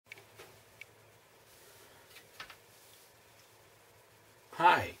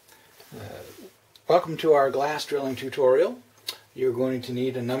Hi, welcome to our glass drilling tutorial. You're going to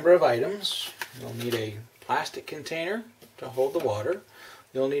need a number of items. You'll need a plastic container to hold the water.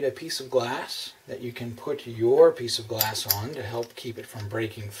 You'll need a piece of glass that you can put your piece of glass on to help keep it from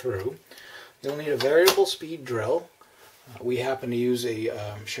breaking through. You'll need a variable speed drill. We happen to use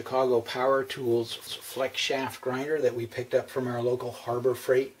a Chicago Power Tools flex shaft grinder that we picked up from our local Harbor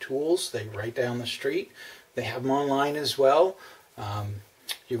Freight Tools. They're right down the street. They have them online as well.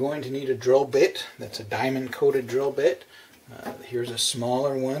 You're going to need a drill bit. That's a diamond coated drill bit. Here's a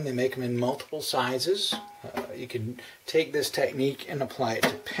smaller one. They make them in multiple sizes. You can take this technique and apply it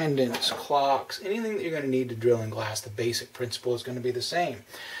to pendants, clocks, anything that you're going to need to drill in glass. The basic principle is going to be the same.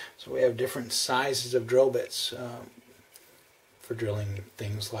 So we have different sizes of drill bits for drilling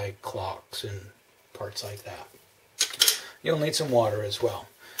things like clocks and parts like that. You'll need some water as well.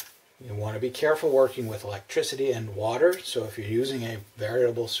 You want to be careful working with electricity and water, so if you're using a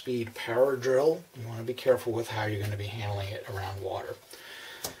variable speed power drill, you want to be careful with how you're going to be handling it around water.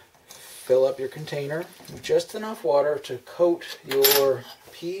 Fill up your container with just enough water to coat your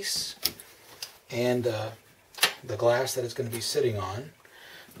piece and the glass that it's going to be sitting on.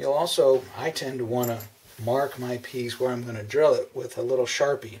 You'll also, I tend to want to mark my piece where I'm going to drill it with a little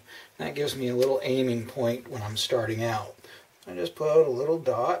Sharpie. That gives me a little aiming point when I'm starting out. I just put a little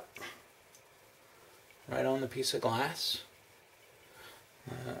dot right on the piece of glass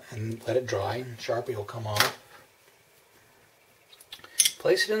and let it dry. Sharpie will come off.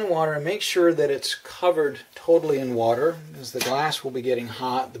 Place it in the water and make sure that it's covered totally in water, as the glass will be getting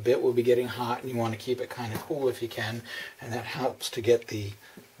hot, the bit will be getting hot, and you want to keep it kind of cool if you can, and that helps to get the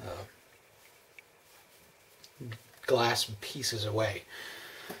glass pieces away.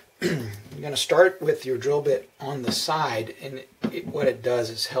 You're going to start with your drill bit on the side, and what it does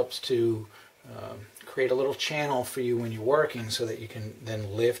is helps to create a little channel for you when you're working so that you can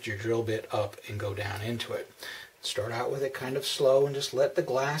then lift your drill bit up and go down into it. Start out with it kind of slow and just let the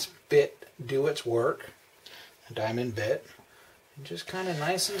glass bit do its work, a diamond bit, and just kind of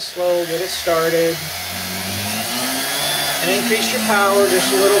nice and slow get it started, and increase your power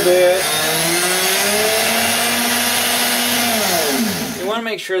just a little bit. You want to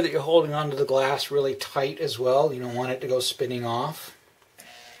make sure that you're holding onto the glass really tight as well. You don't want it to go spinning off.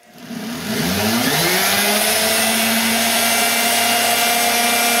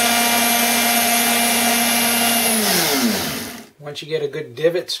 Once you get a good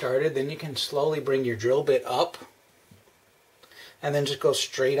divot started, then you can slowly bring your drill bit up and then just go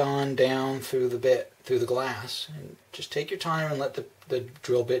straight on down through the bit, through the glass. And just take your time and let the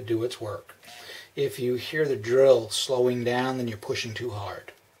drill bit do its work. If you hear the drill slowing down, then you're pushing too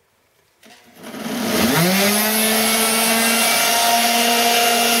hard.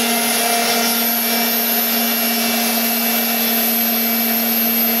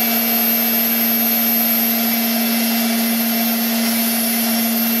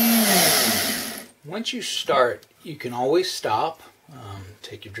 Once you start, you can always stop,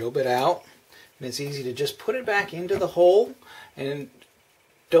 take your drill bit out, and it's easy to just put it back into the hole, and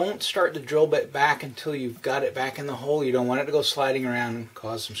don't start the drill bit back until you've got it back in the hole. You don't want it to go sliding around and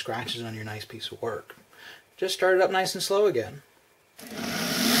cause some scratches on your nice piece of work. Just start it up nice and slow again. A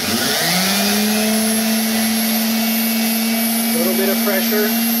little bit of pressure.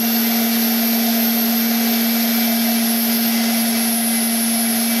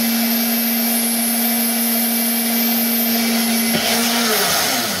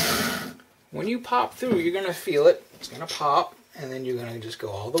 When you pop through, you're going to feel it. It's going to pop, and then you're going to just go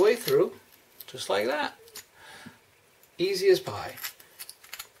all the way through, just like that. Easy as pie.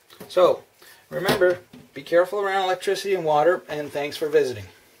 So, remember, be careful around electricity and water, and thanks for visiting.